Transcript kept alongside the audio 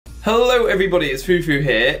Hello everybody, it's Fufu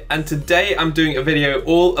here, and today I'm doing a video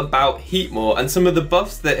all about Heatmor and some of the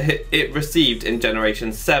buffs that it received in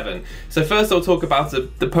Generation 7. So first I'll talk about the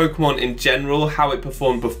Pokemon in general, how it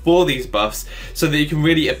performed before these buffs, so that you can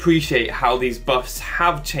really appreciate how these buffs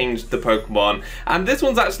have changed the Pokemon. And this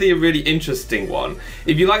one's actually a really interesting one.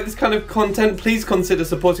 If you like this kind of content, please consider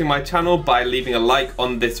supporting my channel by leaving a like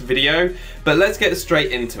on this video, but let's get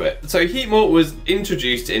straight into it. So Heatmor was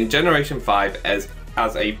introduced in Generation 5 as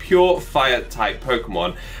a pure fire type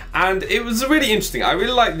Pokemon, and it was really interesting. I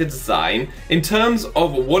really like the design. In terms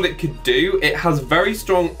of what it could do, it has very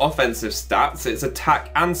strong offensive stats. Its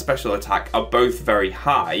attack and special attack are both very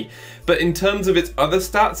high, but in terms of its other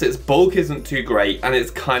stats, its bulk isn't too great and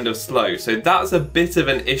it's kind of slow, so that's a bit of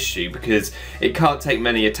an issue because it can't take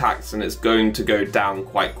many attacks and it's going to go down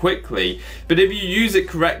quite quickly. But if you use it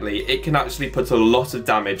correctly, it can actually put a lot of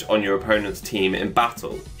damage on your opponent's team in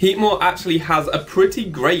battle. Heatmor actually has a pretty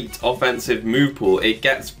great offensive move pool. It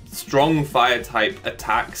gets strong fire type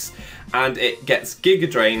attacks and it gets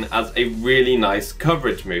Giga Drain as a really nice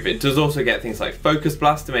coverage move. It does also get things like Focus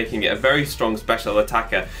Blast, making it a very strong special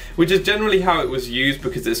attacker, which is generally how it was used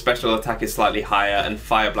because its special attack is slightly higher and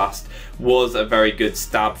Fire Blast was a very good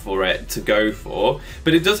stab for it to go for.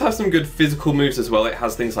 But it does have some good physical moves as well. It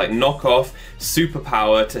has things like Knock Off, Super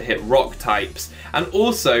Power to hit rock types, and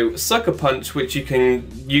also Sucker Punch, which you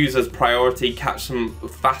can use as priority, catch some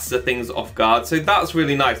faster things off guard. So that's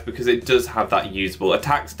really nice because it does have that usable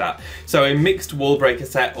attack stat. So a mixed wall breaker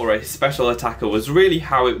set or a special attacker was really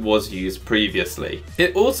how it was used previously.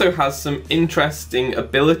 It also has some interesting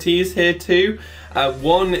abilities here too.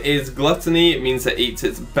 One is Gluttony. It means that it eats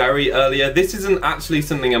its berry earlier. This isn't actually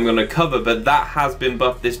something I'm going to cover, but that has been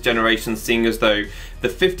buffed this generation, seeing as though the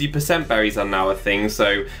 50% berries are now a thing,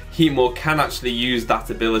 so Heatmor can actually use that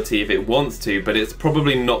ability if it wants to, but it's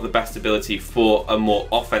probably not the best ability for a more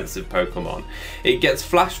offensive Pokemon. It gets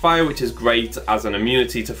Flash Fire, which is great as an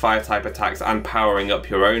immunity to fire type attacks and powering up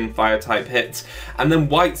your own fire type hits. And then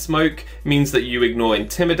White Smoke means that you ignore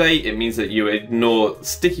Intimidate, it means that you ignore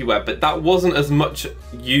Sticky Web, but that wasn't as much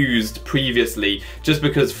used previously just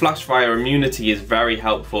because Flash Fire immunity is very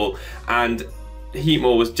helpful, and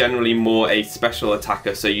Heatmor was generally more a special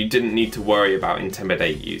attacker, so you didn't need to worry about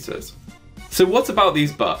Intimidate users. So what about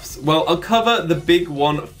these buffs? Well, I'll cover the big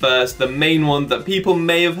one first, the main one that people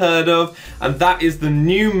may have heard of, and that is the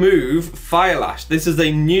new move, Fire Lash. This is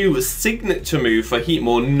a new signature move for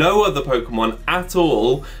Heatmor. No other Pokemon at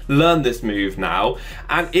all learn this move now,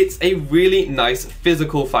 and it's a really nice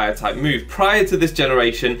physical fire type move. Prior to this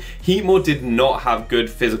generation, Heatmor did not have good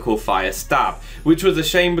physical fire stab, which was a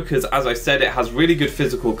shame because, as I said, it has really good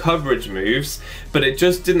physical coverage moves, but it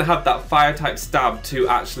just didn't have that fire type stab to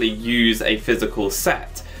actually use a physical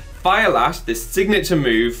set. Fire Lash, this signature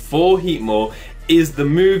move for Heatmor, is the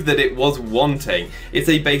move that it was wanting. It's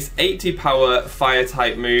a base 80 power fire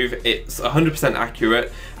type move, it's 100%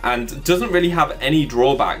 accurate, and doesn't really have any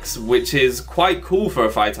drawbacks, which is quite cool for a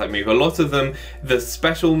fire type move. A lot of them, the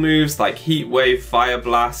special moves like Heat Wave, Fire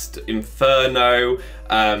Blast, Inferno,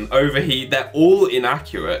 Overheat, they're all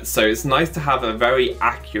inaccurate, so it's nice to have a very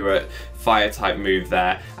accurate fire type move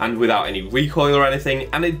there and without any recoil or anything.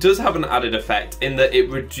 And it does have an added effect in that it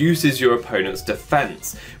reduces your opponent's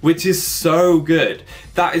defense, which is so good.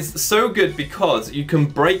 That is so good because you can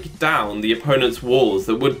break down the opponent's walls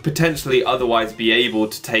that would potentially otherwise be able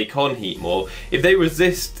to take on Heatmor. If they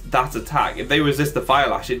resist that attack, if they resist the Fire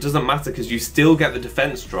Lash, it doesn't matter because you still get the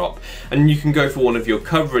defense drop and you can go for one of your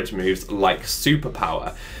coverage moves like Super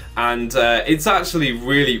Power. And it's actually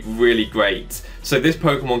really great. So this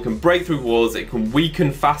Pokemon can break through walls, it can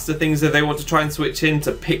weaken faster things if they want to try and switch in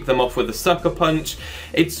to pick them off with a Sucker Punch.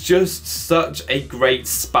 It's just such a great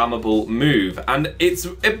spammable move, and it's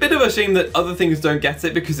a bit of a shame that other things don't get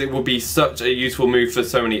it because it will be such a useful move for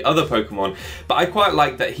so many other Pokemon. But I quite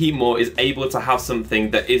like that Heatmor is able to have something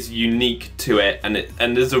that is unique to it,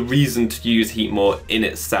 and there's a reason to use Heatmor in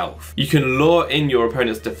itself. You can lure in your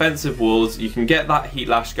opponent's defensive walls, you can get that Heat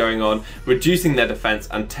Lash going on, reducing their defense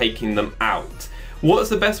and taking them out.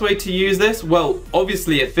 What's the best way to use this? Well,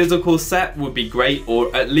 obviously a physical set would be great,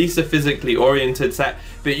 or at least a physically oriented set,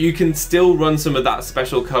 but you can still run some of that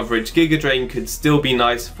special coverage. Giga Drain could still be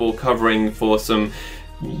nice for covering for some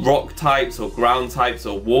rock types or ground types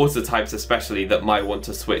or water types especially that might want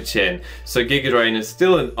to switch in. So Giga Drain is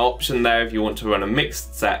still an option there if you want to run a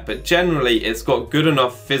mixed set, but generally it's got good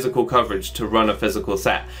enough physical coverage to run a physical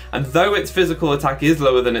set. And though its physical attack is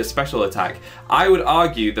lower than its special attack, I would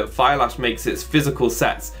argue that Fire Lash makes its physical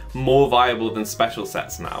sets more viable than special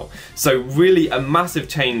sets now. So really a massive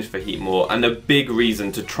change for Heatmor and a big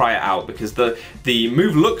reason to try it out, because the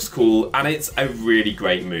move looks cool and it's a really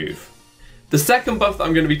great move. The second buff that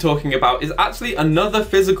I'm going to be talking about is actually another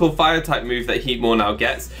physical fire type move that Heatmor now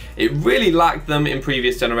gets. It really lacked them in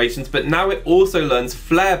previous generations, but now it also learns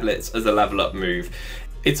Flare Blitz as a level up move.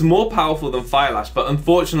 It's more powerful than Fire Lash, but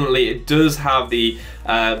unfortunately it does have the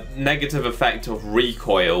negative effect of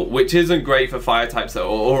recoil, which isn't great for fire types that are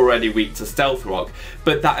already weak to Stealth Rock,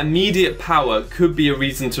 but that immediate power could be a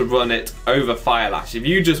reason to run it over Fire Lash. If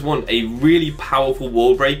you just want a really powerful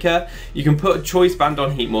wall breaker, you can put a Choice Band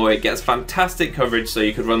on Heatmor. It gets fantastic coverage, so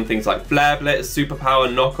you could run things like Flare Blitz,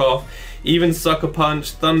 Superpower, Knockoff, even Sucker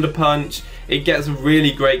Punch, Thunder Punch. It gets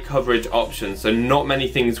really great coverage options, so not many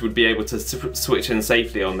things would be able to switch in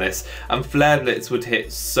safely on this, and Flare Blitz would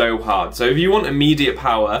hit so hard. So if you want immediate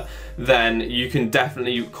power, then you can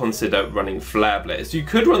definitely consider running Flare Blitz. You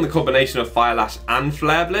could run the combination of Fire Lash and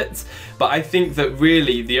Flare Blitz, but I think that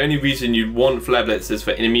really the only reason you'd want Flare Blitz is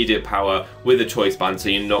for immediate power with a Choice Band, so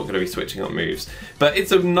you're not going to be switching up moves. But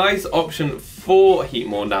it's a nice option for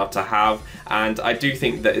Heatmor now to have, and I do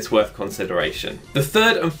think that it's worth consideration. The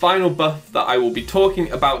third and final buff that I will be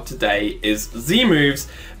talking about today is Z moves,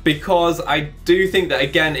 because I do think that,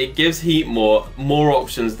 again, it gives Heatmor more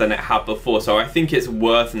options than it had before, so I think it's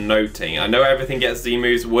worth noting. I know everything gets Z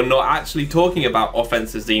moves. We're not actually talking about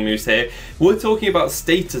offensive Z moves here. We're talking about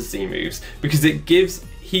status Z moves, because it gives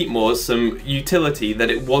Heatmor some utility that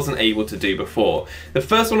it wasn't able to do before. The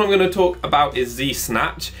first one I'm going to talk about is Z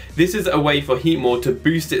Snatch. This is a way for Heatmor to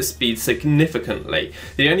boost its speed significantly.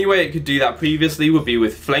 The only way it could do that previously would be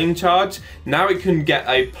with Flame Charge. Now it can get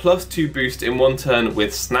a +2 boost in one turn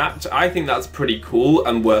with Snatch. I think that's pretty cool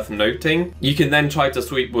and worth noting. You can then try to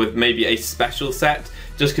sweep with maybe a special set,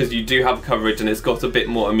 just because you do have coverage and it's got a bit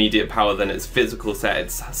more immediate power than its physical set.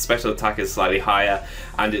 Its special attack is slightly higher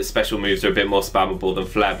and its special moves are a bit more spammable than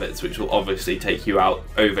Flare Blitz, which will obviously take you out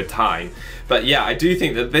over time. But yeah, I do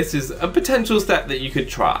think that this is a potential step that you could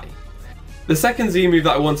try. The second Z move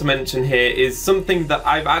that I want to mention here is something that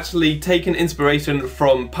I've actually taken inspiration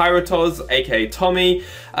from Pyrotoz, aka Tommy.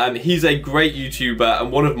 He's a great YouTuber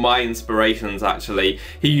and one of my inspirations actually.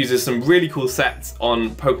 He uses some really cool sets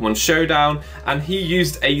on Pokemon Showdown, and he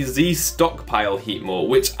used a Z Stockpile Heatmor,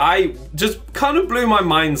 which I just kind of blew my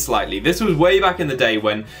mind slightly. This was way back in the day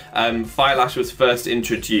when Fire Lash was first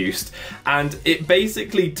introduced, and it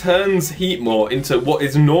basically turns Heatmor into what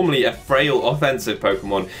is normally a frail offensive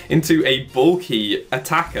Pokemon into a bulky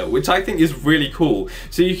attacker, which I think is really cool.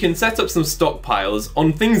 So you can set up some stockpiles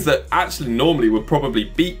on things that actually normally would probably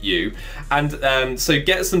beat you, and so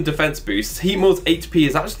get some defense boosts. Heatmor's HP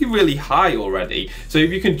is actually really high already, so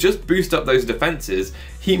if you can just boost up those defenses,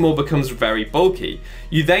 Heatmor becomes very bulky.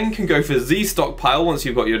 You then can go for Z Stockpile once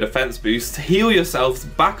you've got your defense boost, heal yourselves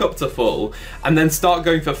back up to full, and then start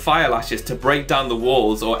going for Fire Lashes to break down the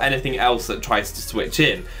walls or anything else that tries to switch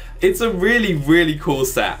in. It's a really, really cool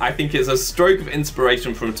set. I think it's a stroke of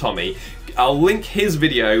inspiration from Tommy. I'll link his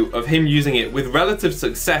video of him using it with relative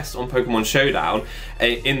success on Pokemon Showdown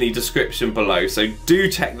in the description below, so do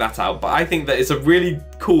check that out. But I think that it's a really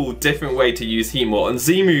cool, different way to use Heatmor, and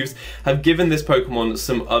Z moves have given this Pokemon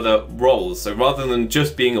some other roles. So rather than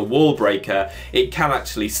just being a wall breaker, it can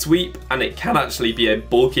actually sweep and it can actually be a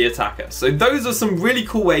bulky attacker. So those are some really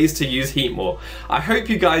cool ways to use Heatmor. I hope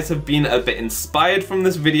you guys have been a bit inspired from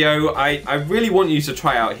this video. I really want you to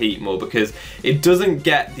try out Heatmor because it doesn't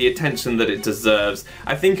get the attention that it deserves.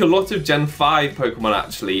 I think a lot of Gen 5 Pokemon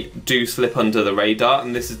actually do slip under the radar,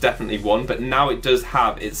 and this is definitely one, but now it does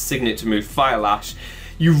have its signature move Fire Lash.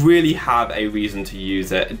 You really have a reason to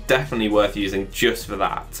use it. Definitely worth using just for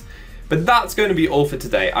that. But that's going to be all for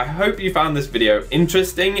today. I hope you found this video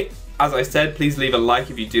interesting. As I said, please leave a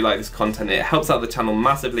like if you do like this content. It helps out the channel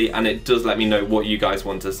massively and it does let me know what you guys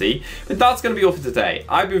want to see. But that's going to be all for today.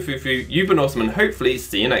 I've been Fufu, you've been awesome, and hopefully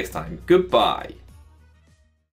see you next time. Goodbye.